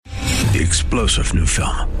The explosive new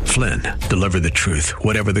film, Flynn, deliver the truth,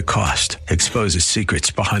 whatever the cost, exposes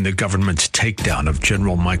secrets behind the government's takedown of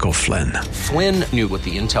General Michael Flynn. Flynn knew what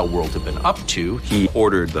the intel world had been up to. He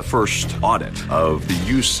ordered the first audit of the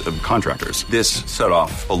use of contractors. This set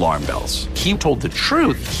off alarm bells. He told the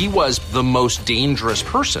truth. He was the most dangerous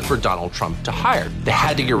person for Donald Trump to hire. They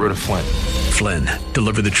had to get rid of Flynn. Flynn,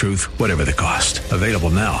 deliver the truth, whatever the cost. Available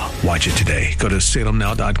now. Watch it today. Go to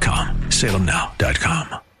salemnow.com.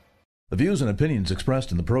 salemnow.com. The views and opinions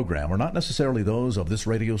expressed in the program are not necessarily those of this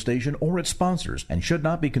radio station or its sponsors and should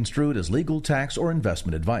not be construed as legal, tax, or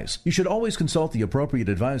investment advice. You should always consult the appropriate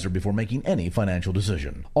advisor before making any financial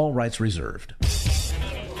decision. All rights reserved.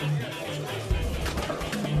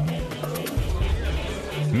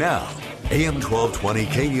 Now, AM 1220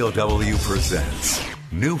 KDOW presents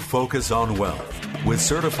New Focus on Wealth with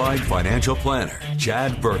certified financial planner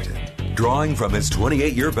Chad Burton. Drawing from his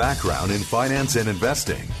 28-year background in finance and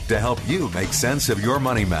investing to help you make sense of your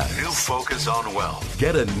money matters. New Focus on Wealth.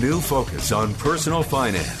 Get a new focus on personal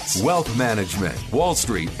finance, wealth management, Wall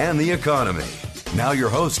Street, and the economy. Now your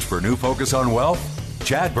host for New Focus on Wealth,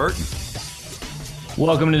 Chad Burton.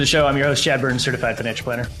 Welcome to the show. I'm your host, Chad Burton, certified financial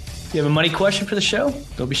planner. If you have a money question for the show,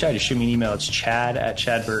 don't be shy. Just shoot me an email. It's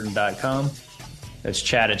chad@chadburton.com. That's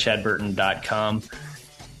chad@chadburton.com.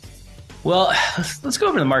 Well, let's go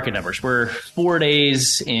over the market numbers. We're 4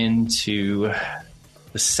 days into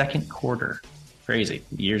the second quarter. Crazy.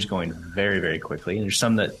 The year's going very, very quickly. There's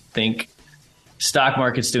some that think stock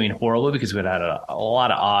market's doing horrible because we've had a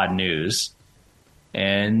lot of odd news.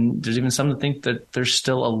 And there's even some that think that there's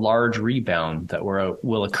still a large rebound that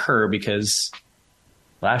will occur because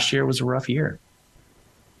last year was a rough year.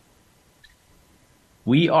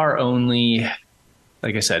 We are only,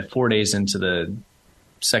 like I said, 4 days into the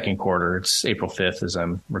second quarter. It's April 5th as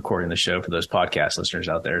I'm recording the show for those podcast listeners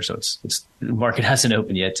out there. So it's the market hasn't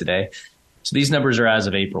opened yet today. So these numbers are as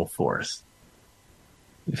of April 4th.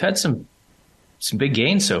 We've had some big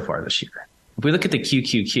gains so far this year. If we look at the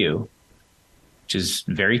QQQ, which is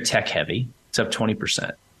very tech heavy, it's up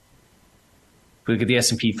 20%. If we look at the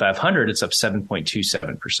S&P 500, it's up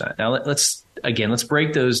 7.27%. Now let's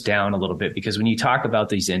break those down a little bit, because when you talk about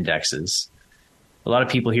these indexes, a lot of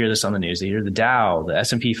people hear this on the news. They hear the Dow, the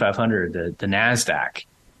S&P 500, the NASDAQ.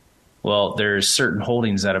 Well, there's certain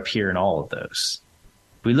holdings that appear in all of those.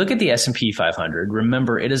 If we look at the S&P 500,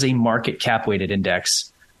 remember, it is a market cap weighted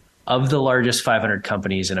index of the largest 500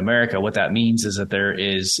 companies in America. What that means is that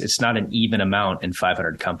it's not an even amount in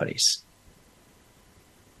 500 companies.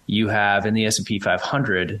 You have in the S&P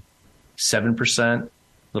 500, 7%, a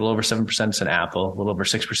little over 7% is in Apple, a little over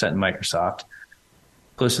 6% in Microsoft.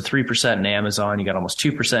 Close to 3% in Amazon. You got almost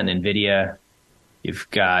 2% in NVIDIA. You've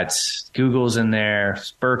got Google's in there,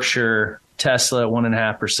 Berkshire, Tesla at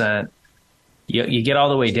 1.5%. You get all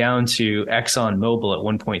the way down to ExxonMobil at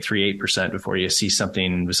 1.38% before you see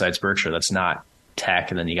something besides Berkshire that's not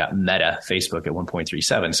tech. And then you got Meta, Facebook at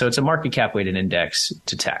 1.37. So it's a market cap weighted index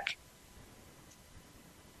to tech.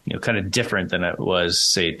 Kind of different than it was,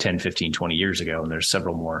 say, 10, 15, 20 years ago. And there's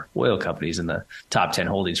several more oil companies in the top 10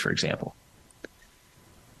 holdings, for example.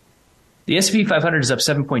 The S&P 500 is up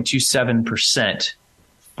 7.27%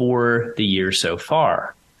 for the year so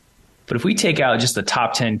far. But if we take out just the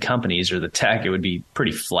top 10 companies or the tech, it would be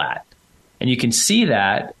pretty flat. And you can see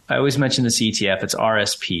that. I always mention this ETF. It's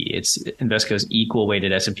RSP. It's Invesco's equal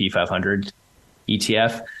weighted S&P 500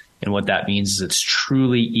 ETF. And what that means is it's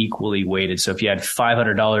truly equally weighted. So if you had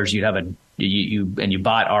 $500, you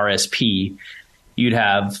bought RSP, you'd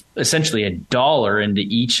have essentially $1 into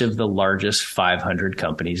each of the largest 500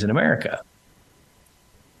 companies in America.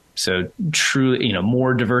 So truly,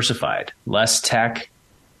 more diversified, less tech,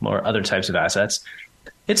 more other types of assets.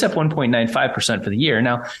 It's up 1.95% for the year.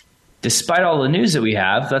 Now, despite all the news that we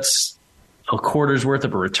have, that's a quarter's worth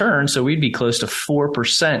of a return. So we'd be close to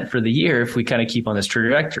 4% for the year if we kind of keep on this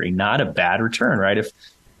trajectory. Not a bad return, right? If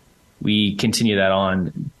we continue that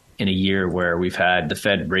on in a year where we've had the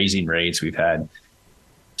Fed raising rates, we've had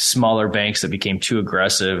smaller banks that became too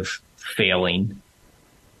aggressive failing.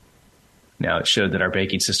 Now, it showed that our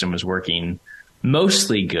banking system was working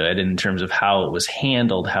mostly good in terms of how it was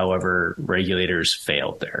handled. However, regulators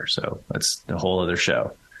failed there. So that's a whole other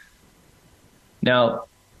show. Now,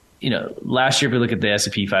 last year, if we look at the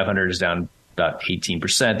S&P 500 is down about 18%.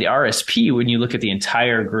 The RSP, when you look at the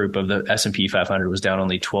entire group of the S&P 500, was down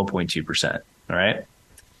only 12.2%. All right.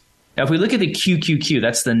 Now, if we look at the QQQ,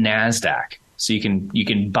 that's the NASDAQ. So you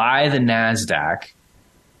can buy the NASDAQ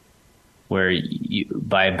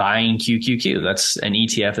by buying QQQ. That's an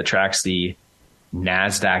ETF that tracks the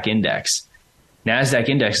NASDAQ index. NASDAQ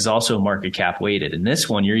index is also market cap weighted. And this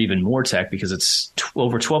one, you're even more tech because it's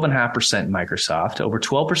over 12.5% Microsoft, over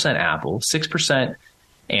 12% Apple, 6%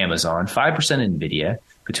 Amazon, 5% NVIDIA.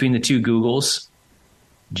 Between the two Googles,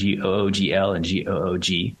 GOOGL and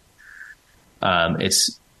GOOG,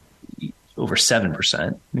 it's over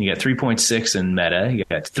 7%. You got 3.6% in Meta. You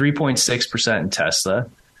got 3.6% in Tesla,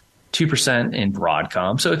 2% in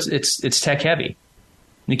Broadcom. So it's tech heavy.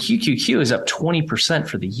 And the QQQ is up 20%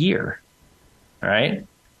 for the year. All right.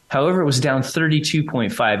 However, it was down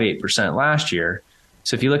 32.58% last year.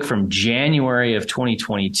 So if you look from January of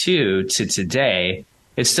 2022 to today,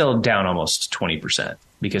 it's still down almost 20%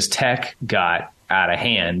 because tech got out of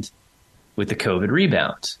hand with the COVID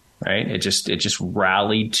rebound, right? It just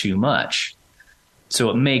rallied too much. So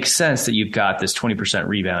it makes sense that you've got this 20%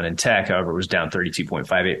 rebound in tech. However, it was down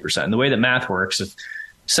 32.58%. And the way that math works, if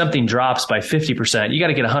something drops by 50%, you got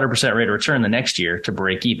to get 100% rate of return the next year to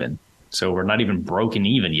break even. So we're not even broken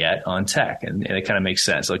even yet on tech. And it kind of makes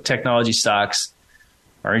sense. Like technology stocks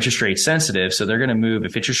are interest rate sensitive. So they're going to move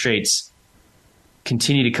if interest rates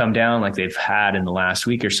continue to come down like they've had in the last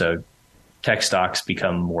week or so. Tech stocks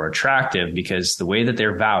become more attractive because the way that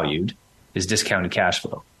they're valued is discounted cash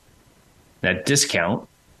flow. That discount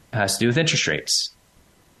has to do with interest rates.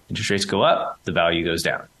 Interest rates go up, the value goes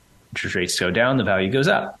down. Interest rates go down, the value goes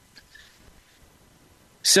up.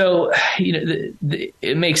 So,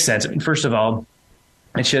 it makes sense. I mean, first of all,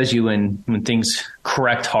 it shows you when things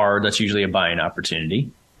correct hard, that's usually a buying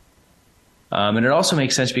opportunity. And it also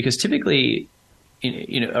makes sense because typically,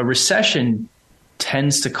 a recession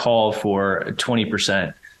tends to call for a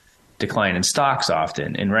 20% decline in stocks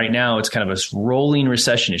often. And right now it's kind of a rolling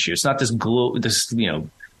recession issue. It's not this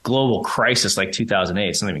global crisis like 2008.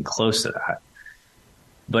 It's not even close to that.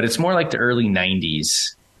 But it's more like the early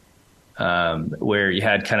 90s where you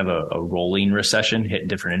had kind of a rolling recession hitting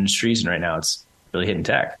different industries. And right now it's really hitting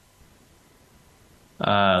tech.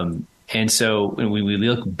 And so when we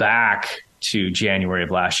look back to January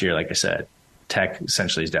of last year, like I said, tech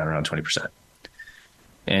essentially is down around 20%.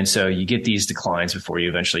 And so you get these declines before you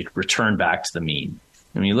eventually return back to the mean.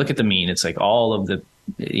 And when you look at the mean, it's like all of the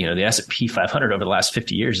S&P 500 over the last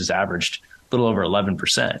 50 years has averaged a little over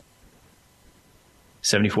 11%.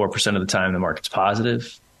 74% of the time the market's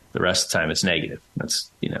positive. The rest of the time it's negative.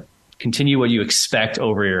 That's, continue what you expect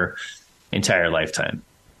over your entire lifetime.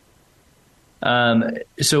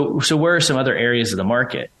 So where are some other areas of the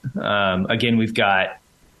market? Again, we've got,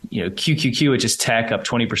 QQQ, which is tech, up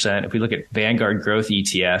 20%. If we look at Vanguard Growth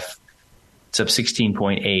ETF, it's up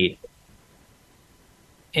 16.8%.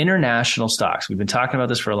 International stocks, we've been talking about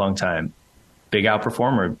this for a long time. Big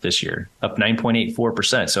outperformer this year, up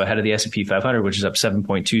 9.84%. So ahead of the S&P 500, which is up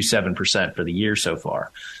 7.27% for the year so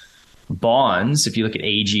far. Bonds, if you look at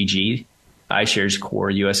AGG, iShares Core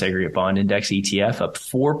US Aggregate Bond Index ETF, up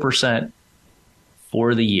 4%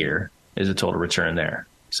 for the year is a total return there.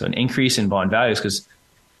 So an increase in bond values because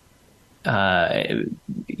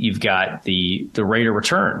you've got the rate of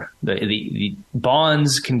return. The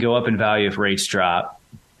bonds can go up in value if rates drop,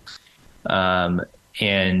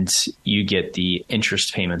 and you get the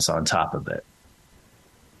interest payments on top of it.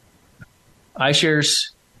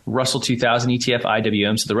 iShares Russell 2000 ETF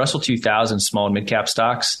IWM. So the Russell 2000 small and mid cap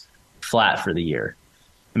stocks flat for the year.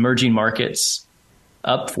 Emerging markets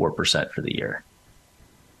up 4% for the year.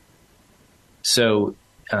 So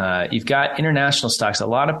you've got international stocks, a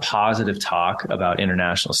lot of positive talk about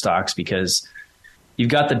international stocks because you've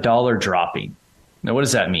got the dollar dropping. Now, what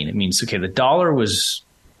does that mean? It means, okay, the dollar was,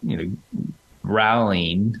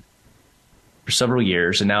 rallying for several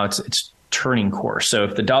years and now it's turning course. So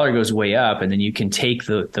if the dollar goes way up and then you can take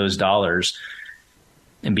those dollars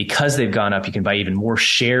and because they've gone up, you can buy even more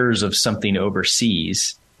shares of something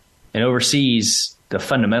overseas. And overseas, the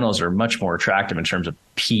fundamentals are much more attractive in terms of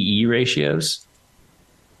PE ratios.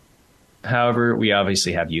 However, we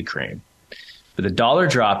obviously have Ukraine. But the dollar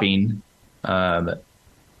dropping,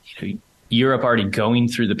 Europe already going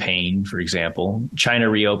through the pain, for example, China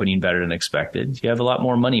reopening better than expected. You have a lot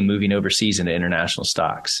more money moving overseas into international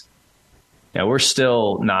stocks. Now, we're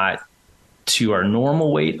still not to our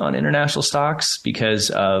normal weight on international stocks because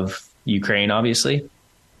of Ukraine, obviously. If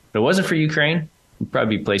it wasn't for Ukraine, we'd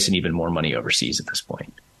probably be placing even more money overseas at this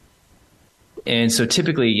point. And so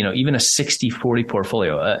typically, even a 60-40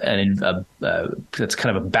 portfolio, that's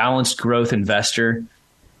kind of a balanced growth investor.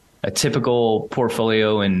 A typical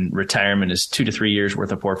portfolio in retirement is 2 to 3 years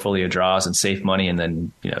worth of portfolio draws and safe money. And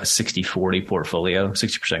then, a 60-40 portfolio,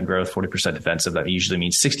 60% growth, 40% defensive. That usually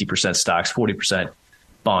means 60% stocks, 40%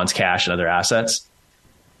 bonds, cash, and other assets.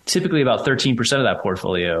 Typically about 13% of that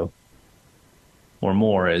portfolio or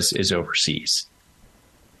more is overseas.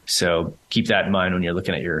 So keep that in mind when you're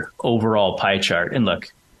looking at your overall pie chart. And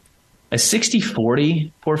look, a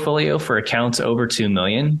 60-40 portfolio for accounts over 2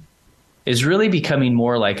 million is really becoming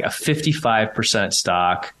more like a 55%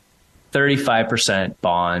 stock, 35%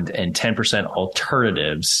 bond, and 10%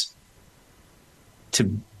 alternatives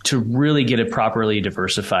to really get a properly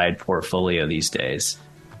diversified portfolio these days.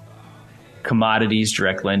 Commodities,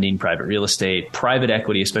 direct lending, private real estate, private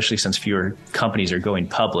equity, especially since fewer companies are going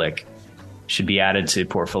public, should be added to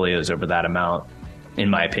portfolios over that amount, in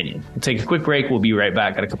my opinion. We'll take a quick break. We'll be right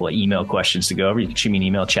back. Got a couple of email questions to go over. You can shoot me an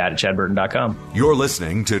email, chad@chadburton.com. You're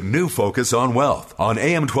listening to New Focus on Wealth on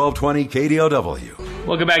AM 1220 KDOW.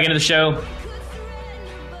 Welcome back into the show.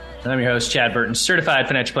 I'm your host, Chad Burton, certified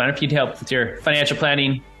financial planner. If you'd help with your financial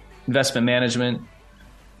planning, investment management,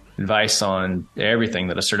 advice on everything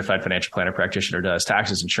that a certified financial planner practitioner does,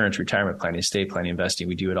 taxes, insurance, retirement planning, estate planning, investing.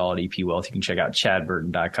 We do it all at EP Wealth. You can check out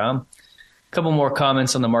chadburton.com. A couple more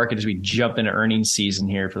comments on the market as we jump into earnings season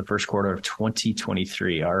here for the first quarter of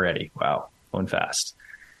 2023 already. Wow, going fast.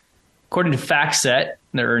 According to FactSet,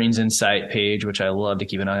 their earnings insight page, which I love to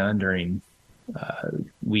keep an eye on during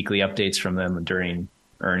weekly updates from them during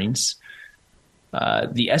earnings,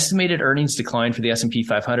 the estimated earnings decline for the S&P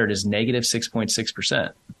 500 is negative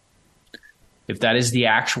 6.6%. If that is the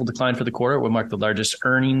actual decline for the quarter, it would mark the largest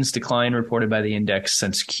earnings decline reported by the index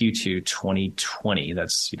since Q2 2020.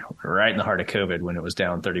 That's right in the heart of COVID when it was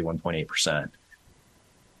down 31.8%.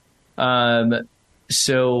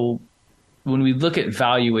 So when we look at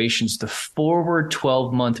valuations, the forward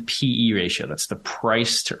 12-month PE ratio, that's the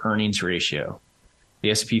price to earnings ratio,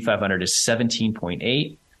 the S&P 500 is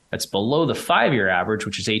 17.8. That's below the 5-year average,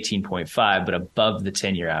 which is 18.5, but above the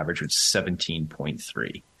 10-year average, which is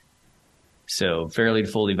 17.3. So fairly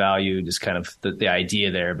fully valued is kind of the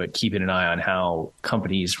idea there, but keeping an eye on how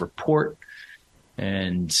companies report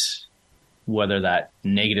and whether that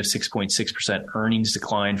negative 6.6% earnings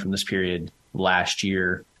decline from this period last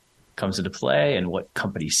year comes into play, and what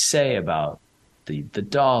companies say about the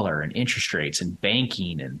dollar and interest rates and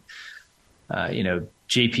banking and,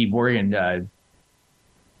 JP Morgan,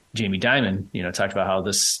 Jamie Dimon, talked about how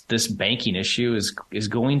this banking issue is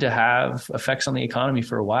going to have effects on the economy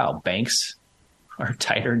for a while. Banks are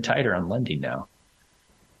tighter and tighter on lending now.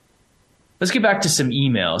 Let's get back to some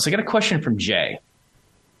emails. I got a question from Jay.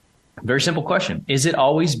 Very simple question. Is it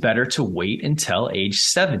always better to wait until age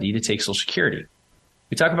 70 to take Social Security?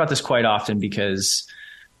 We talk about this quite often because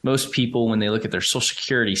most people, when they look at their Social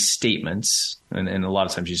Security statements, and a lot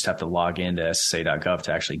of times you just have to log into SSA.gov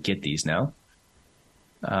to actually get these now.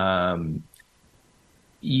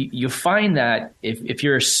 You find that if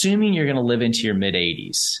you're assuming you're going to live into your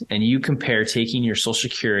mid-80s and you compare taking your Social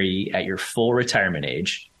Security at your full retirement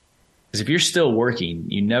age, because if you're still working,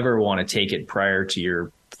 you never want to take it prior to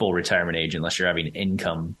your full retirement age unless you're having an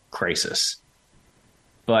income crisis.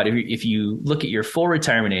 But if you look at your full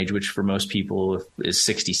retirement age, which for most people is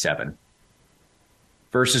 67,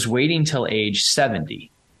 versus waiting till age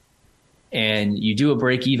 70, and you do a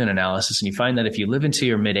break-even analysis and you find that if you live into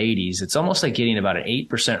your mid-80s, it's almost like getting about an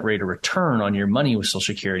 8% rate of return on your money with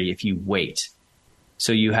Social Security if you wait.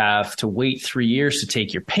 So you have to wait 3 years to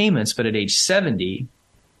take your payments, but at age 70,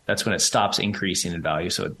 that's when it stops increasing in value.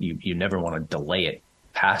 So you never want to delay it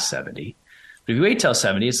past 70. But if you wait till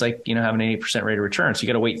 70, it's like, having an 8% rate of return. So you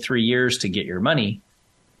got to wait 3 years to get your money,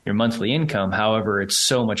 your monthly income. However, it's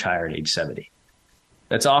so much higher at age 70.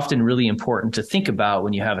 That's often really important to think about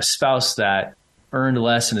when you have a spouse that earned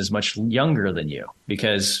less and is much younger than you.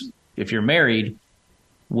 Because if you're married,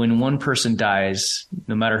 when one person dies,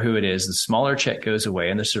 no matter who it is, the smaller check goes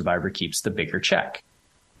away and the survivor keeps the bigger check.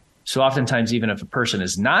 So oftentimes, even if a person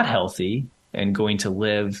is not healthy and going to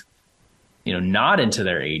live, not into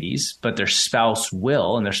their 80s, but their spouse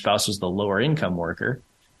will, and their spouse is the lower income worker,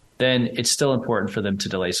 then it's still important for them to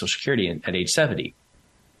delay Social Security at age 70.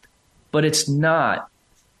 But it's not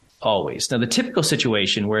always. Now, the typical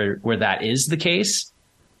situation where that is the case,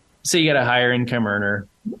 say you got a higher income earner,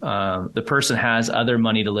 the person has other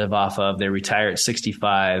money to live off of, they retire at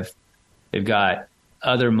 65, they've got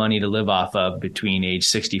other money to live off of between age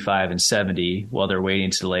 65 and 70 while they're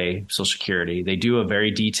waiting to delay Social Security. They do a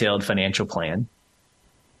very detailed financial plan,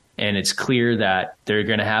 and it's clear that they're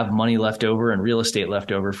going to have money left over and real estate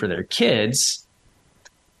left over for their kids.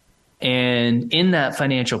 And in that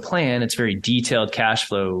financial plan, it's very detailed cash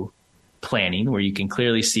flow planning where you can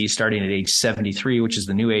clearly see starting at age 73, which is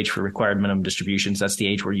the new age for required minimum distributions. That's the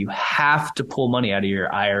age where you have to pull money out of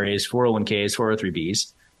your IRAs, 401ks,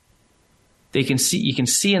 403bs. You can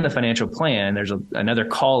see in the financial plan, there's another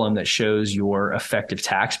column that shows your effective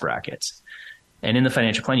tax brackets. And in the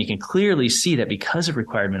financial plan, you can clearly see that because of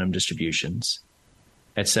required minimum distributions,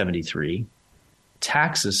 at 73,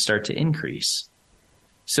 taxes start to increase.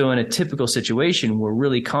 So in a typical situation, we're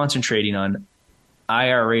really concentrating on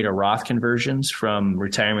IRA to Roth conversions from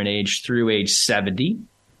retirement age through age 70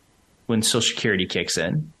 when Social Security kicks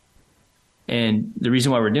in. And the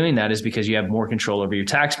reason why we're doing that is because you have more control over your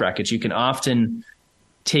tax brackets. You can often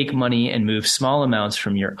take money and move small amounts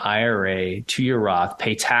from your IRA to your Roth,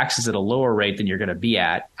 pay taxes at a lower rate than you're going to be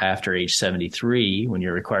at after age 73 when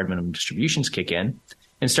your required minimum distributions kick in,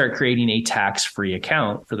 and start creating a tax-free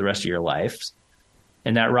account for the rest of your life.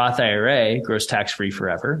 And that Roth IRA grows tax-free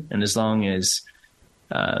forever. And as long as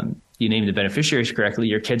you name the beneficiaries correctly,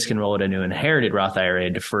 your kids can roll it into an inherited Roth IRA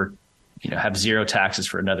and defer, have zero taxes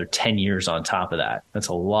for another 10 years on top of that. That's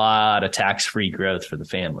a lot of tax-free growth for the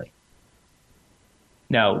family.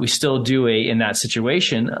 Now, we still do in that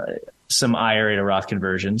situation, some IRA to Roth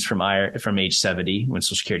conversions from age 70 when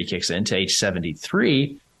Social Security kicks in to age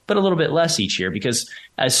 73, but a little bit less each year, because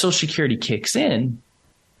as Social Security kicks in,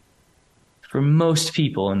 for most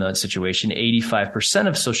people in that situation, 85%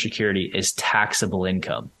 of Social Security is taxable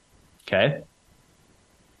income. Okay.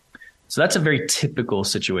 So that's a very typical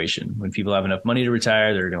situation. When people have enough money to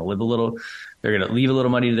retire, they're going to leave a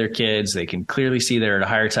little money to their kids. They can clearly see they're at a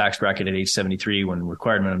higher tax bracket at age 73 when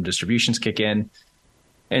required minimum distributions kick in.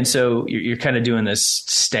 And so you're kind of doing this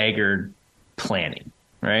staggered planning,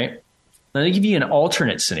 right? Let me give you an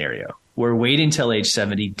alternate scenario where waiting until age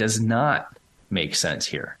 70 does not make sense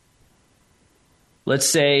here. Let's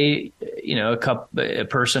say, a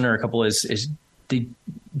person or a couple is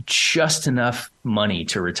just enough money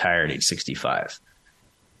to retire at age 65.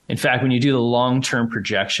 In fact, when you do the long-term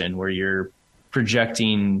projection where you're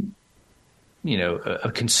projecting,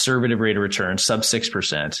 a conservative rate of return, sub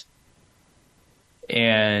 6%,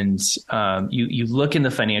 and you look in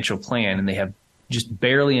the financial plan and they have just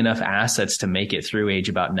barely enough assets to make it through age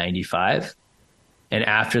about 95. And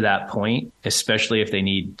after that point, especially if they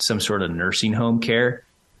need some sort of nursing home care,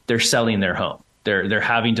 they're selling their home. They're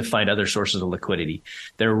having to find other sources of liquidity.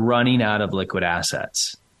 They're running out of liquid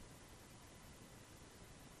assets.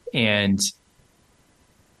 And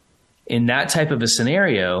in that type of a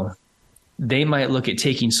scenario, they might look at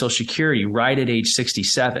taking Social Security right at age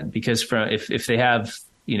 67, because if they have,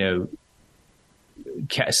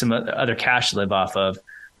 some other cash to live off of,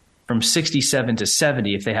 from 67 to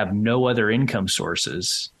 70, if they have no other income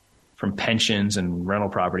sources from pensions and rental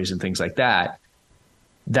properties and things like that,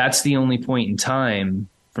 that's the only point in time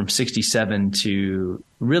from 67 to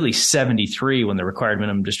really 73 when the required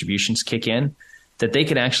minimum distributions kick in that they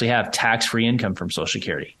can actually have tax-free income from Social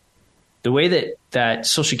Security. The way that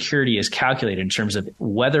Social Security is calculated in terms of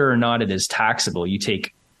whether or not it is taxable, you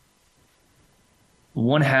take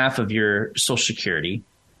 1/2 of your Social Security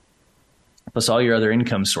plus all your other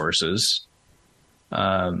income sources,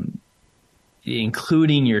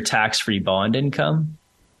 including your tax-free bond income.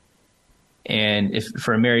 And if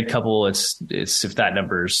for a married couple, it's if that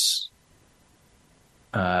number's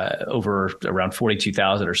over around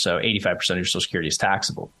 42,000 or so, 85% of your Social Security is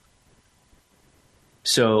taxable.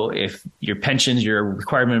 So if your pensions, your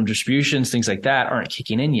required minimum distributions, things like that aren't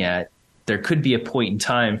kicking in yet, there could be a point in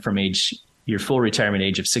time from your full retirement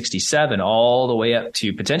age of 67 all the way up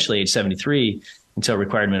to potentially age 73 until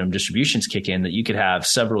required minimum distributions kick in, that you could have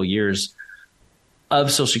several years of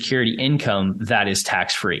Social Security income that is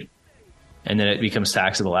tax-free. And then it becomes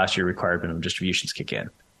taxable after your required minimum distributions kick in.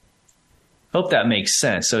 Hope that makes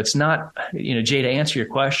sense. So it's not, Jay, to answer your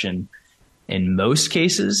question, in most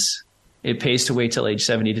cases, it pays to wait till age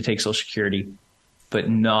 70 to take Social Security, but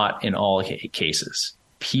not in all cases.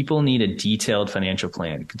 People need a detailed financial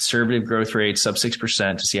plan, conservative growth rate, sub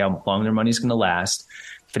 6% to see how long their money is going to last.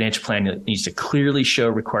 Financial plan needs to clearly show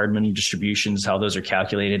required minimum distributions, how those are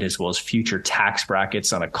calculated, as well as future tax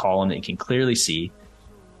brackets on a column that you can clearly see.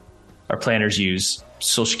 Our planners use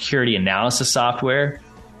Social Security analysis software.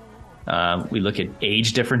 We look at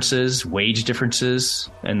age differences, wage differences,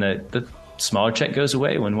 and the smaller check goes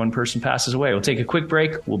away when one person passes away. We'll take a quick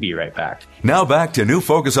break. We'll be right back. Now back to New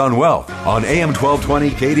Focus on Wealth on AM 1220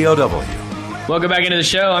 KDOW. Welcome back into the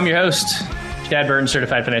show. I'm your host, Chad Burton,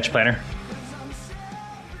 Certified Financial Planner.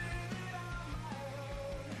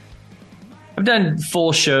 I've done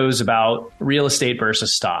full shows about real estate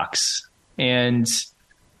versus stocks. And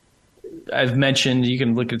I've mentioned, you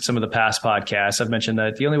can look at some of the past podcasts, I've mentioned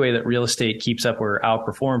that the only way that real estate keeps up or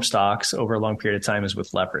outperforms stocks over a long period of time is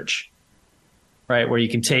with leverage, right? Where you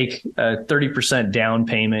can take a 30% down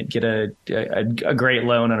payment, get a great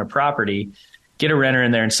loan on a property, get a renter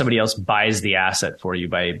in there, and somebody else buys the asset for you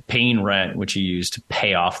by paying rent, which you use to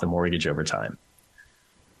pay off the mortgage over time.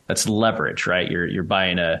 That's leverage, right? You're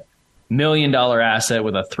buying a $1 million asset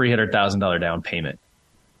with a $300,000 down payment.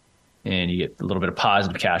 and you get a little bit of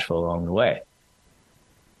positive cash flow along the way.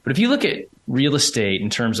 But if you look at real estate in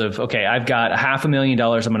terms of, okay, I've got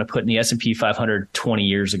 $500,000 I'm going to put in the S&P 500 20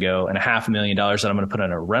 years ago and $500,000 that I'm going to put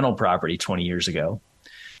on a rental property 20 years ago.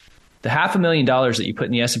 The $500,000 that you put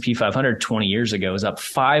in the S&P 500 20 years ago is up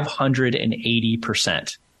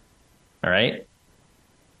 580%. All right.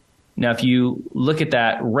 Now, if you look at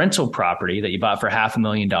that rental property that you bought for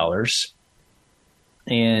 $500,000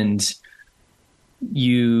 and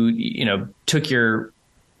you took your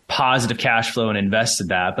positive cash flow and invested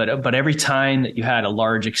that, but every time that you had a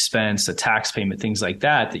large expense, a tax payment, things like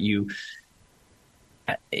that you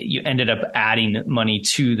ended up adding money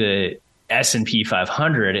to the S&P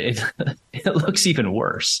 500, it looks even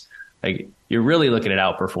worse. Like, you're really looking at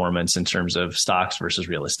outperformance in terms of stocks versus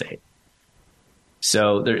real estate.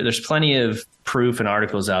 So there's plenty of proof and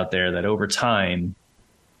articles out there that over time,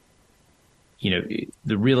 the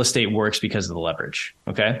real estate works because of the leverage.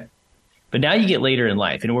 Okay. But now you get later in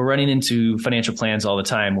life, and we're running into financial plans all the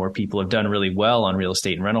time where people have done really well on real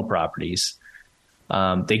estate and rental properties.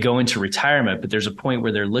 They go into retirement, but there's a point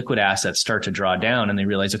where their liquid assets start to draw down and they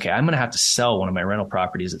realize, okay, I'm going to have to sell one of my rental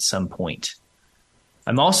properties at some point.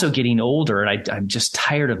 I'm also getting older and I'm just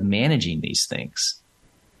tired of managing these things.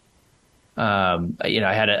 I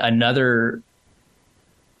had another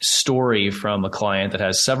story from a client that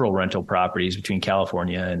has several rental properties between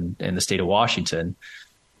California and the state of Washington.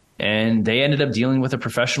 And they ended up dealing with a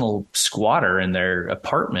professional squatter in their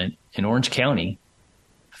apartment in Orange County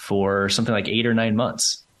for something like 8 or 9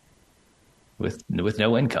 months with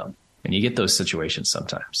no income. And you get those situations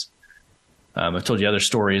sometimes. I've told you other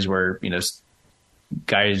stories where,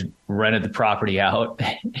 guys rented the property out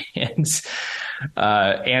and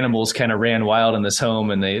animals kind of ran wild in this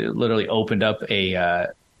home, and they literally opened up a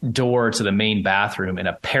door to the main bathroom and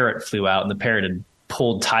a parrot flew out, and the parrot had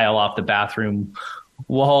pulled tile off the bathroom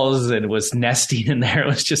walls and was nesting in there. It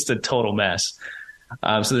was just a total mess.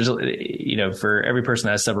 So there's, for every person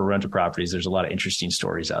that has several rental properties, there's a lot of interesting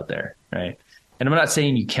stories out there, right? And I'm not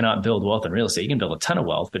saying you cannot build wealth in real estate. You can build a ton of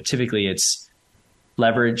wealth, but typically it's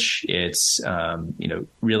leverage. It's,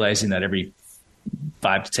 realizing that every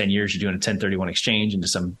 5 to 10 years, you're doing a 1031 exchange into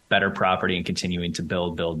some better property and continuing to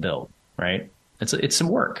build, right? It's some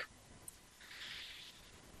work.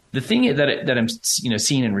 The thing that I'm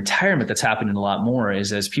seeing in retirement that's happening a lot more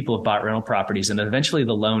is as people have bought rental properties and eventually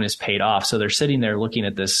the loan is paid off. So they're sitting there looking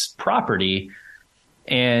at this property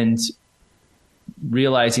and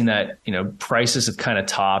realizing that, prices have kind of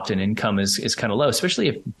topped and income is kind of low, especially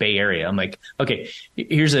if Bay Area. I'm like, okay,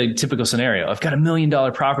 here's a typical scenario. I've got $1 million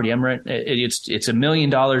property. It's $1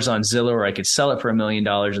 million on Zillow, or I could sell it for $1 million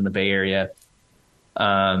in the Bay Area.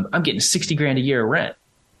 I'm getting $60,000 a year rent.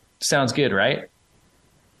 Sounds good, right?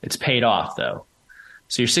 It's paid off though.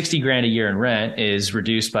 So your $60,000 a year in rent is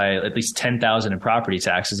reduced by at least $10,000 in property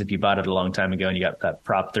taxes if you bought it a long time ago and you got that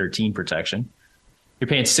Prop 13 protection. You're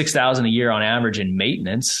paying $6,000 a year on average in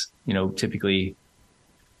maintenance, typically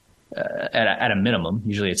at a minimum.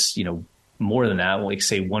 Usually it's, more than that, like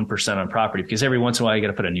say 1% on property, because every once in a while you got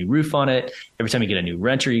to put a new roof on it. Every time you get a new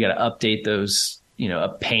renter, you got to update those,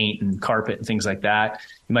 paint and carpet and things like that.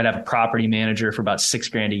 You might have a property manager for about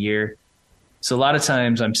 $6,000 a year. So a lot of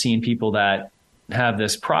times I'm seeing people that have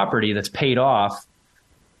this property that's paid off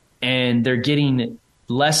and they're getting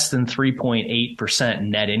less than 3.8%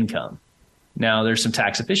 net income. Now there's some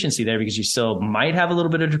tax efficiency there because you still might have a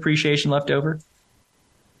little bit of depreciation left over.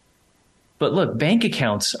 But look, bank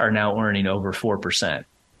accounts are now earning over 4%,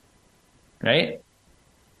 right?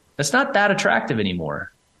 That's not that attractive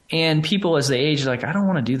anymore. And people as they age, are like, I don't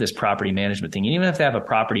want to do this property management thing. And even if they have a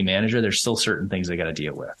property manager, there's still certain things they got to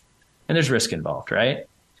deal with. And there's risk involved, right?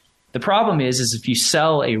 The problem is if you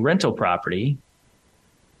sell a rental property,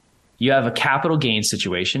 you have a capital gain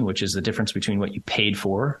situation, which is the difference between what you paid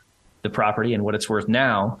for the property and what it's worth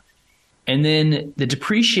now. And then the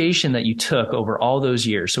depreciation that you took over all those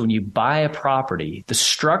years. So when you buy a property, the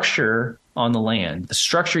structure on the land, the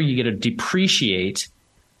structure you get to depreciate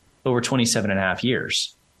over 27 and a half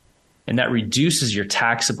years. And that reduces your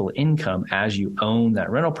taxable income as you own that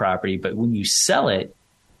rental property. But when you sell it,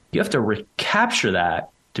 you have to recapture that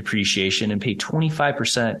depreciation and pay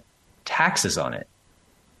 25% taxes on it.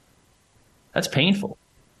 That's painful.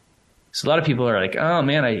 So a lot of people are like, oh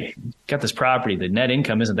man, I got this property. The net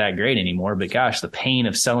income isn't that great anymore, but gosh, the pain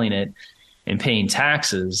of selling it and paying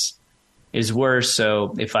taxes is worse.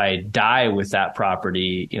 So if I die with that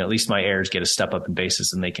property, at least my heirs get a step up in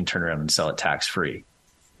basis and they can turn around and sell it tax free.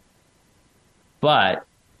 But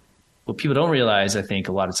what people don't realize, I think,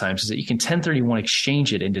 a lot of times is that you can 1031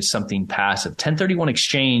 exchange it into something passive. 1031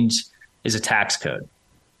 exchange is a tax code.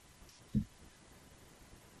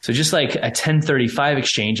 So just like a 1035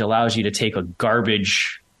 exchange allows you to take a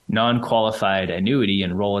garbage, non-qualified annuity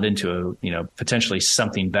and roll it into potentially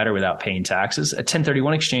something better without paying taxes, a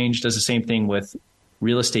 1031 exchange does the same thing with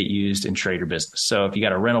real estate used in trade or business. So if you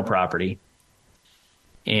got a rental property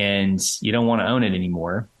and you don't want to own it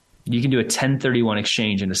anymore, you can do a 1031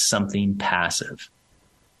 exchange into something passive.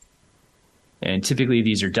 And typically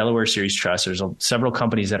these are Delaware Series trusts. There's several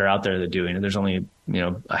companies that are out there that are doing it. There's only,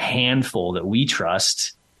 a handful that we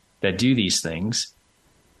trust that do these things,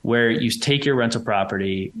 where you take your rental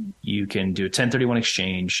property, you can do a 1031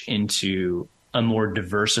 exchange into a more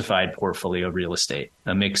diversified portfolio of real estate,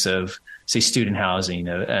 a mix of, say, student housing,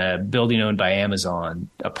 a building owned by Amazon,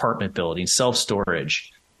 apartment building,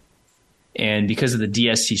 self-storage. And because of the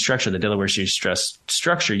DST structure, the Delaware Series Trust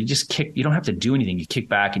structure, you don't have to do anything. You kick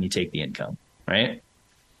back and you take the income, right?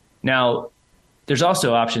 Now, there's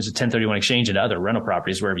also options to 1031 exchange into other rental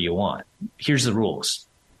properties wherever you want. Here's the rules.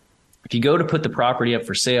 If you go to put the property up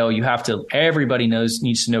for sale, everybody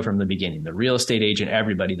needs to know from the beginning, the real estate agent,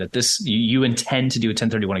 everybody, that you intend to do a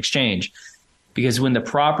 1031 exchange, because when the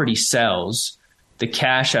property sells, the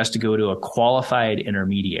cash has to go to a qualified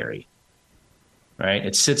intermediary, right?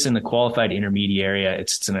 It sits in the qualified intermediary.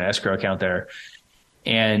 It's in an escrow account there.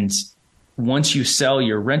 And once you sell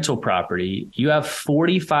your rental property, you have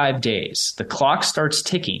 45 days. The clock starts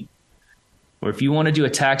ticking. Or if you want to do a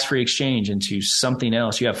tax-free exchange into something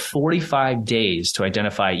else, you have 45 days to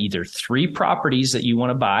identify either 3 properties that you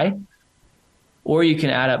want to buy, or you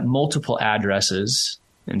can add up multiple addresses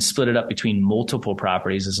and split it up between multiple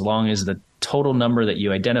properties, as long as the total number that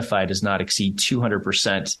you identify does not exceed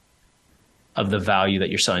 200% of the value that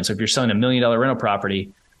you're selling. So if you're selling $1 million rental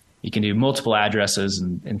property, you can do multiple addresses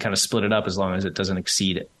and kind of split it up as long as it doesn't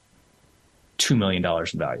exceed $2 million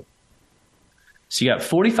in value. So you got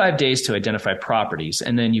 45 days to identify properties,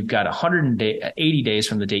 and then you've got 180 days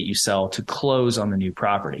from the date you sell to close on the new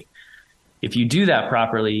property. If you do that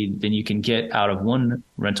properly, then you can get out of one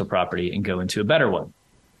rental property and go into a better one,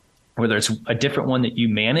 whether it's a different one that you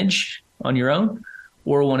manage on your own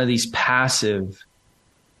or one of these passive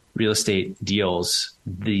real estate deals,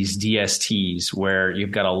 these DSTs, where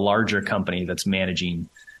you've got a larger company that's managing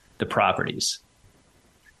the properties.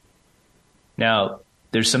 Now,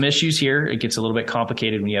 there's some issues here. It gets a little bit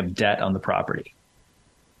complicated when you have debt on the property.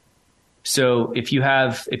 So if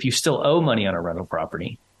you still owe money on a rental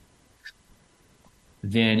property,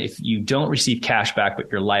 then if you don't receive cash back,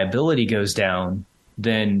 but your liability goes down,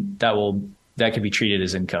 then that could be treated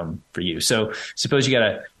as income for you. So suppose you got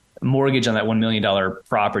a mortgage on that $1 million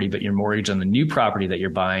property, but your mortgage on the new property that you're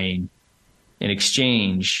buying in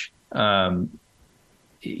exchange,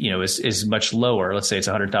 is much lower. Let's say it's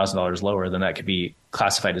 $100,000 lower, then that could be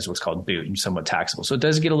classified as what's called boot and somewhat taxable. So it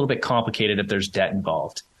does get a little bit complicated if there's debt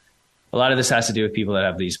involved. A lot of this has to do with people that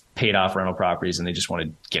have these paid off rental properties and they just want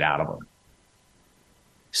to get out of them.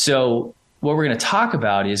 So what we're going to talk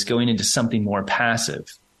about is going into something more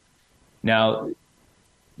passive. Now,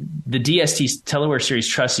 the DST Delaware Series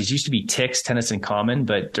trustees used to be TICs, tenants in common,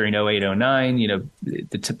 but during 0809,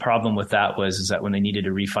 the problem with that was that when they needed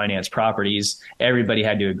to refinance properties, everybody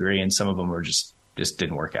had to agree, and some of them were just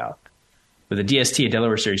didn't work out. With the DST, a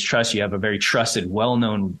Delaware Series trust, you have a very trusted,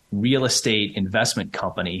 well-known real estate investment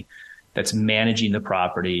company that's managing the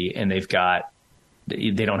property, and they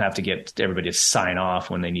don't have to get everybody to sign off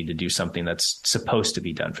when they need to do something that's supposed to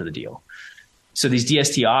be done for the deal. So these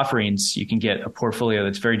DST offerings, you can get a portfolio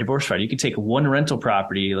that's very diversified. You can take one rental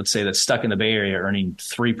property, let's say that's stuck in the Bay Area earning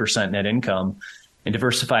 3% net income, and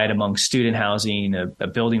diversify it among student housing, a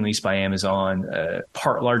building leased by Amazon,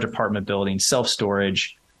 large apartment building,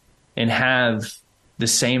 self-storage, and have the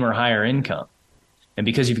same or higher income. And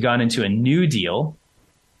because you've gone into a new deal,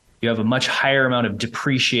 you have a much higher amount of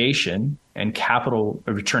depreciation and capital,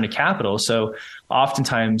 return to capital. So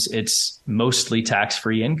oftentimes it's mostly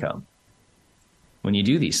tax-free income when you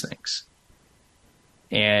do these things.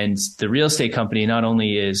 And the real estate company not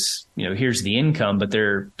only is, here's the income, but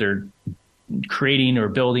they're creating or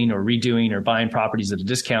building or redoing or buying properties at a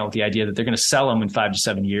discount with the idea that they're going to sell them in 5 to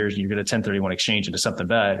 7 years, and you're going to 1031 exchange into something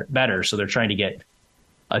better. So they're trying to get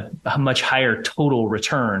a much higher total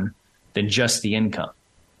return than just the income.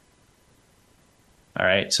 All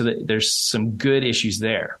right. So there's some good issues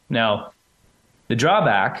there. Now, the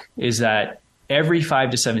drawback is that every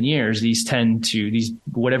 5 to 7 years, these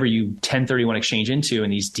whatever you 1031 exchange into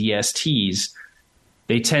and these DSTs,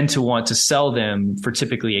 they tend to want to sell them for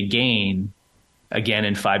typically a gain again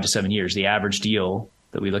in 5 to 7 years. The average deal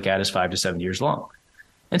that we look at is 5 to 7 years long.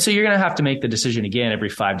 And so you're going to have to make the decision again every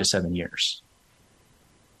 5 to 7 years.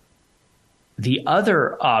 The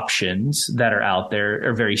other options that are out there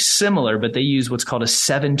are very similar, but they use what's called a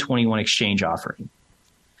 721 exchange offering.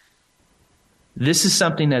 This is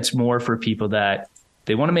something that's more for people that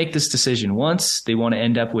they want to make this decision once. They want to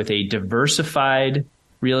end up with a diversified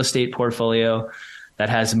real estate portfolio that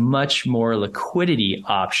has much more liquidity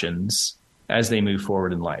options as they move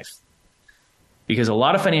forward in life. Because a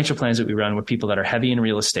lot of financial plans that we run with people that are heavy in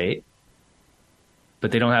real estate, but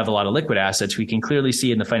they don't have a lot of liquid assets, we can clearly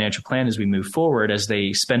see in the financial plan as we move forward, as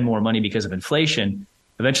they spend more money because of inflation,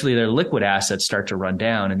 eventually their liquid assets start to run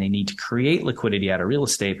down and they need to create liquidity out of real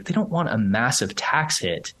estate, but they don't want a massive tax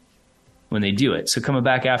hit when they do it. So coming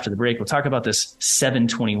back after the break, we'll talk about this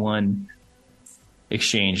 721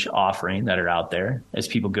 exchange offering that are out there as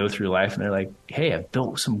people go through life and they're like, hey, I've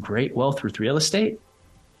built some great wealth with real estate,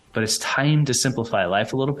 but it's time to simplify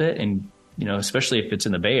life a little bit. And, especially if it's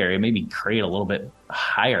in the Bay Area, maybe create a little bit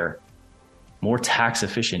higher, more tax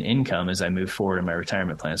efficient income as I move forward in my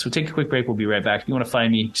retirement plan. So we'll take a quick break. We'll be right back. If you want to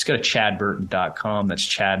find me, just go to chadburton.com. That's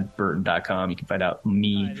chadburton.com. You can find out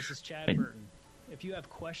me. Hi, this is Chad Burton. If you have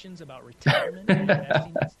questions about retirement and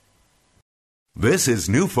investing, This is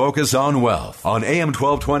New Focus on Wealth on AM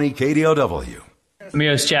 1220 KDOW. I'm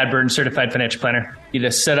your host, Chad Burton, certified financial planner. You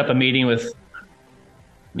just set up a meeting with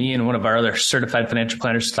me and one of our other certified financial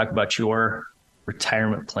planners to talk about your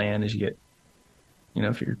retirement plan as you get,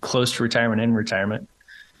 if you're close to retirement and retirement.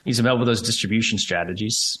 Need some help with those distribution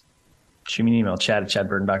strategies. Shoot me an email,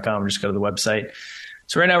 chad@chadburton.com, or just go to the website.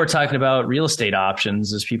 So right now we're talking about real estate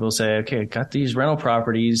options as people say, okay, got these rental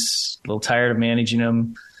properties, a little tired of managing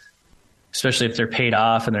them, especially if they're paid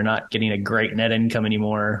off and they're not getting a great net income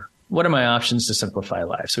anymore. What are my options to simplify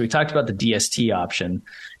life? So we talked about the DST option.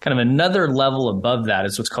 Kind of another level above that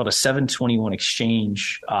is what's called a 721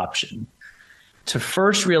 exchange option. To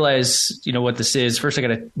first realize, what this is, first I got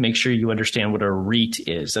to make sure you understand what a REIT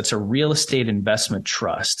is. That's a real estate investment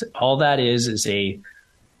trust. All that is it's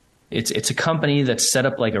a company that's set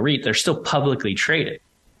up like a REIT. They're still publicly traded.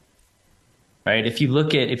 Right? If you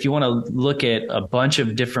want to look at a bunch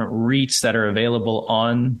of different REITs that are available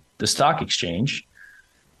on the stock exchange,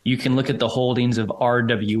 you can look at the holdings of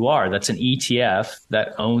RWR. That's an ETF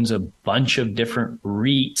that owns a bunch of different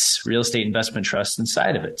REITs, real estate investment trusts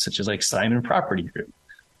inside of it, such as like Simon Property Group.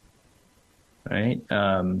 Right?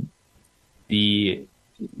 You've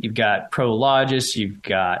got Prologis, you've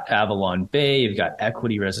got Avalon Bay, you've got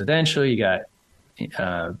Equity Residential, you got,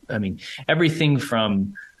 everything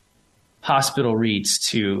from hospital REITs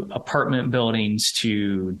to apartment buildings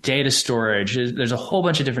to data storage. There's a whole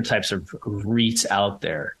bunch of different types of REITs out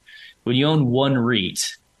there. When you own one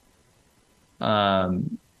REIT,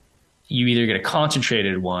 you either get a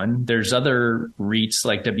concentrated one. There's other REITs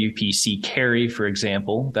like WPC Carey, for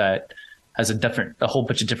example, that has a whole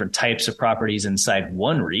bunch of different types of properties inside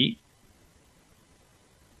one REIT.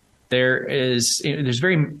 There's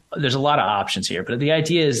a lot of options here, but the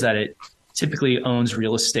idea is that it typically owns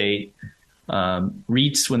real estate.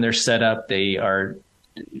 REITs, when they're set up, they are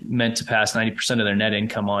meant to pass 90% of their net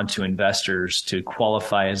income on to investors to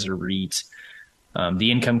qualify as a REIT.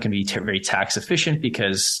 The income can be very tax efficient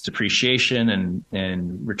because depreciation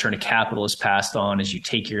and return of capital is passed on as you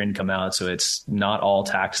take your income out. So it's not all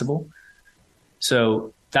taxable.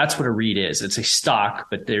 So that's what a REIT is. It's a stock,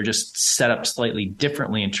 but they're just set up slightly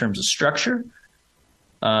differently in terms of structure.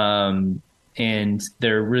 And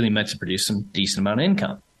they're really meant to produce some decent amount of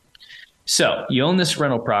income. So you own this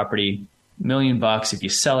rental property, $1 million. If you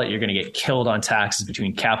sell it, you're going to get killed on taxes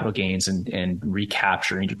between capital gains and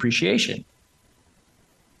recapturing depreciation.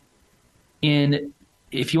 And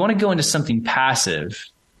if you want to go into something passive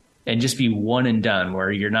and just be one and done,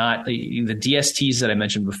 where you're not the DSTs that I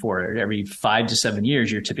mentioned before, every 5 to 7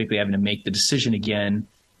 years, you're typically having to make the decision again.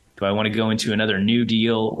 Do I want to go into another new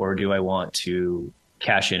deal, or do I want to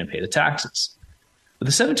cash in and pay the taxes? With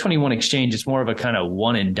the 721 exchange, it's more of a kind of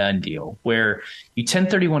one and done deal where you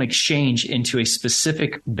 1031 exchange into a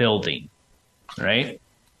specific building, right?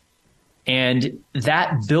 And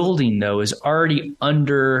that building, though, is already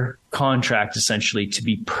under contract essentially to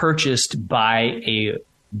be purchased by a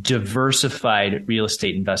diversified real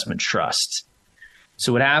estate investment trust.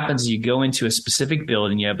 So what happens is you go into a specific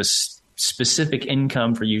building, you have a specific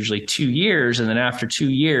income for usually 2 years, and then after 2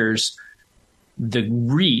 years, the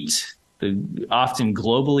REIT, the often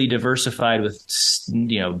globally diversified with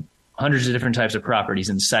hundreds of different types of properties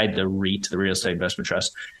inside the REIT, the real estate investment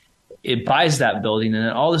trust, it buys that building, and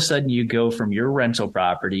then all of a sudden you go from your rental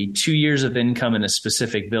property, 2 years of income in a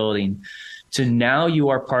specific building, to now you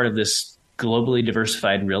are part of this globally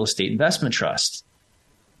diversified real estate investment trust.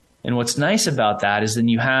 And what's nice about that is then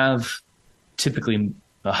you have typically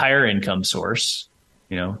a higher income source,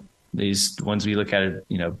 These ones we look at are,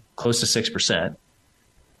 close to 6%.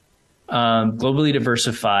 Globally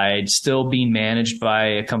diversified, still being managed by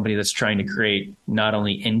a company that's trying to create not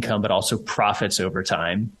only income, but also profits over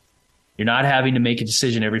time. You're not having to make a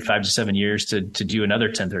decision every 5 to 7 years to do another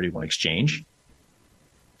 1031 exchange.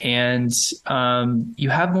 And you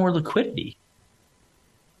have more liquidity.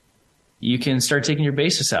 You can start taking your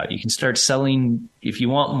basis out. You can start selling. If you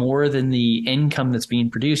want more than the income that's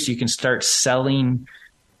being produced, you can start selling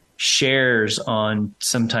shares on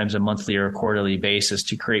sometimes a monthly or a quarterly basis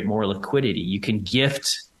to create more liquidity. You can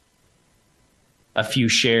gift a few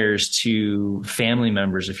shares to family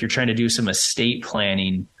members. If you're trying to do some estate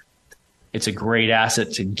planning, it's a great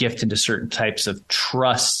asset to gift into certain types of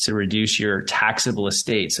trusts to reduce your taxable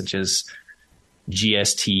estate, such as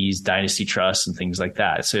GSTs, dynasty trusts, and things like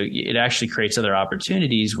that. So it actually creates other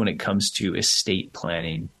opportunities when it comes to estate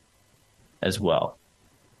planning as well.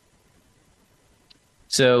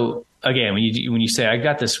 So again, when you say, I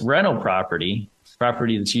got this rental property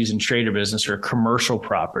that's used in trade or business, or a commercial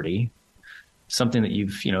property, something that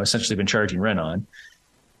you've, essentially been charging rent on,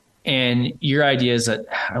 and your idea is that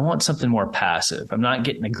I want something more passive. I'm not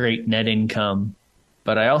getting a great net income,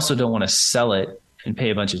 but I also don't want to sell it and pay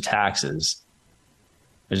a bunch of taxes.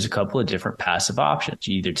 There's a couple of different passive options.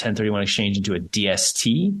 You either 1031 exchange into a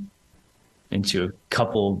DST, into a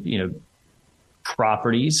couple,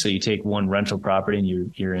 properties. So you take one rental property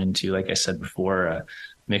and you're into, like I said before, a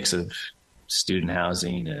mix of student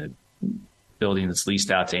housing, a building that's leased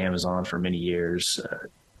out to Amazon for many years,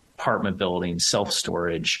 apartment building,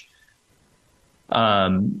 self-storage,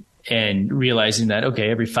 and realizing that, okay,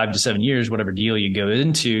 every 5 to 7 years, whatever deal you go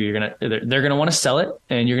into, they're going to want to sell it,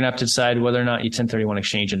 and you're going to have to decide whether or not you 1031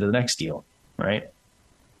 exchange into the next deal, right?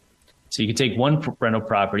 So you can take one rental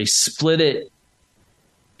property, split it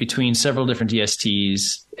between several different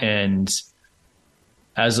DSTs, and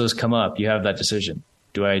as those come up, you have that decision.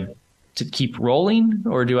 Do I keep rolling,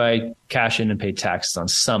 or do I cash in and pay taxes on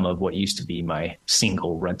some of what used to be my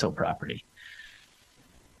single rental property?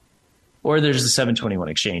 Or there's the 721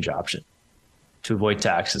 exchange option to avoid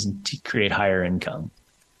taxes and to create higher income.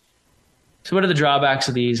 So what are the drawbacks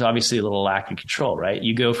of these? Obviously, a little lack of control, right?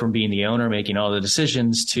 You go from being the owner, making all the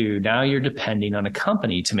decisions, to now you're depending on a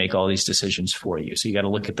company to make all these decisions for you. So you got to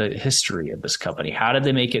look at the history of this company. How did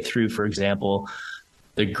they make it through, for example,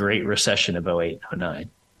 the Great Recession of 08, 09?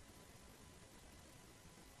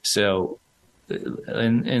 So,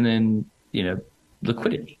 and then,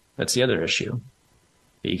 liquidity. That's the other issue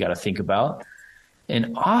that you got to think about.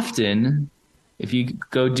 And often, if you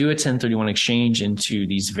go do a 1031 exchange into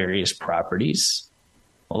these various properties,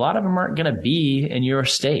 a lot of them aren't going to be in your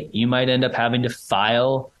state. You might end up having to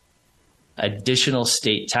file additional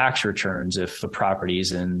state tax returns if the property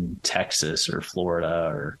is in Texas or Florida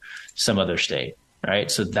or some other state, right?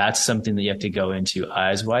 So that's something that you have to go into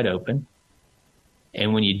eyes wide open.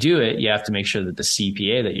 And when you do it, you have to make sure that the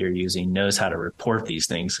CPA that you're using knows how to report these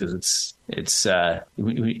things, because it's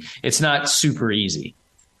not super easy.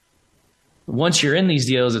 Once you're in these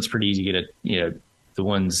deals, it's pretty easy to get the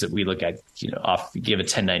ones that we look at, give a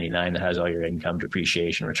 1099 that has all your income,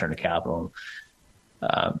 depreciation, return of capital.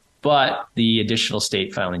 But the additional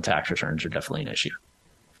state filing tax returns are definitely an issue.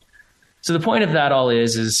 So the point of that all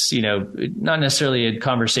is not necessarily a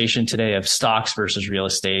conversation today of stocks versus real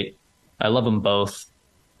estate. I love them both.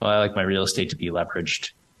 Well, I like my real estate to be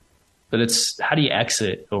leveraged. But it's how do you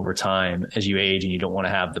exit over time as you age and you don't want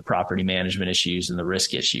to have the property management issues and the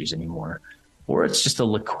risk issues anymore? Or it's just a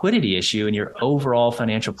liquidity issue in your overall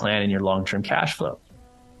financial plan and your long-term cash flow.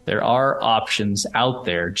 There are options out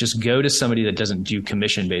there. Just go to somebody that doesn't do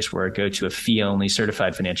commission-based work. Go to a fee-only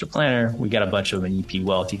certified financial planner. We got a bunch of them in EP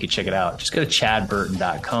Wealth. You can check it out. Just go to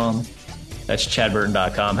chadburton.com. That's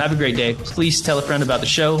chadburton.com. Have a great day. Please tell a friend about the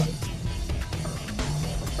show.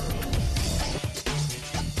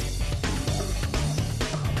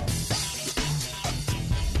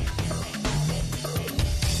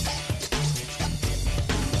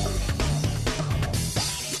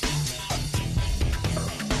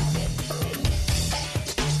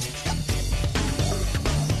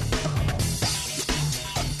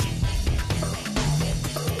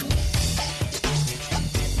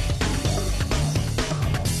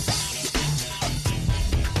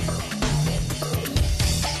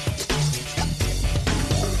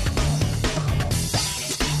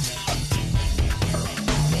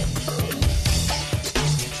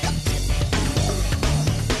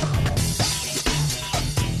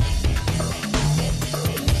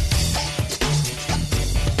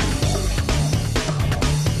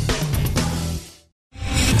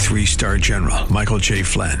 General Michael J.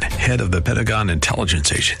 Flynn, head of the Pentagon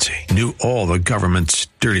Intelligence Agency, knew all the government's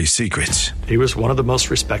dirty secrets. He was one of the most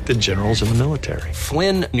respected generals in the military.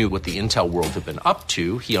 Flynn knew what the intel world had been up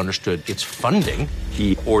to. He understood its funding.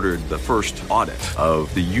 He ordered the first audit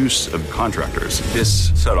of the use of contractors.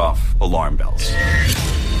 This set off alarm bells.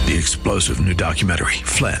 The explosive new documentary,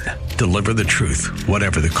 Flynn, Deliver the Truth,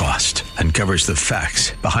 Whatever the Cost, uncovers the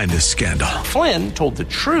facts behind this scandal. Flynn told the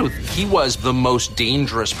truth. He was the most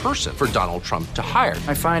dangerous person for Donald Trump to hire.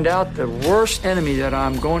 I find out the worst enemy that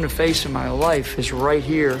I'm going to face in my life is right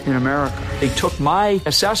here in America. They took my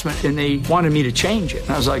assessment and they wanted me to change it.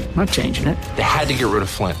 And I was like, I'm not changing it. They had to get rid of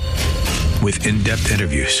Flynn. With in-depth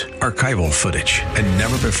interviews, archival footage, and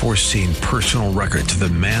never-before-seen personal records of the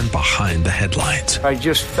man behind the headlines. I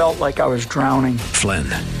just felt like I was drowning. Flynn,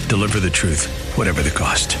 Deliver the Truth, Whatever the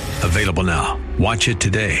Cost. Available now. Watch it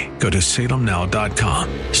today. Go to salemnow.com.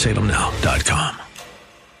 salemnow.com.